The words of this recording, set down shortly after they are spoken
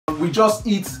we just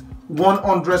hit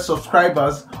 100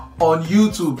 subscribers on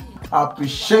YouTube. I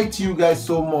appreciate you guys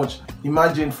so much.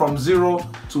 Imagine from 0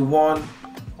 to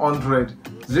 100.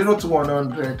 0 to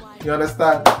 100. You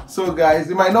understand? So guys,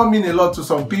 it might not mean a lot to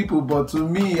some people, but to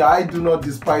me, I do not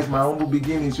despise my humble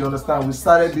beginnings. You understand? We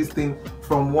started this thing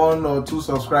from 1 or 2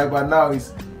 subscribers. Now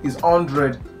it's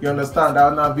 100. You understand?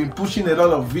 And I've been pushing a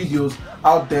lot of videos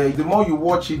out there. The more you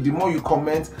watch it, the more you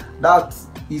comment, that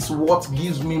is what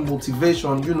gives me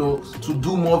motivation, you know, to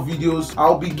do more videos.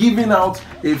 I'll be giving out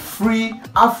a free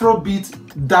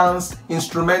Afrobeat dance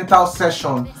instrumental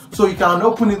session, so you can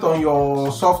open it on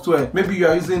your software. Maybe you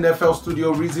are using FL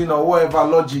Studio, Reason, or whatever,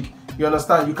 Logic. You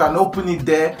understand? You can open it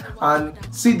there and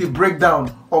see the breakdown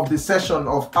of the session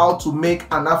of how to make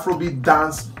an Afrobeat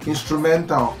dance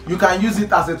instrumental. You can use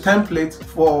it as a template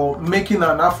for making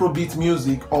an Afrobeat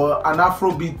music or an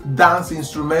Afrobeat dance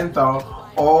instrumental,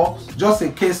 or just a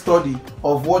case study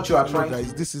of what you are trying.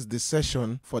 Guys, this is the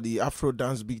session for the Afro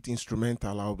dance beat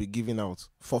instrumental I'll be giving out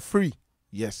for free.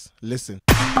 Yes, listen.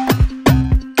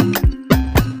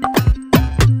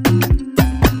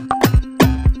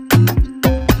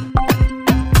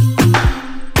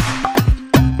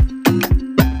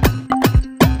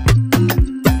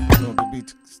 No, the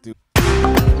beat still.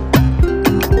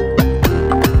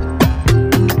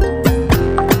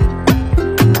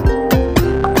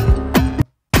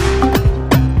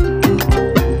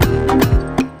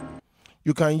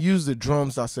 You can use the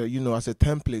drums as a, as a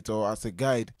template or as a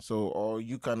guide. So, or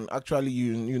you can actually,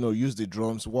 use the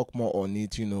drums, work more on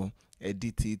it,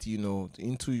 edit it,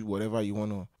 into whatever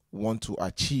you want to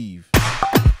achieve.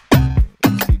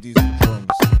 You see these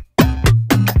drums.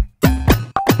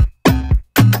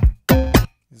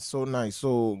 It's so nice.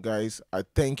 So, guys, I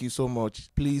thank you so much.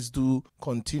 Please do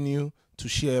continue to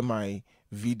share my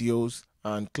videos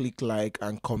and click like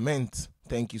and comment.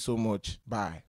 Thank you so much. Bye.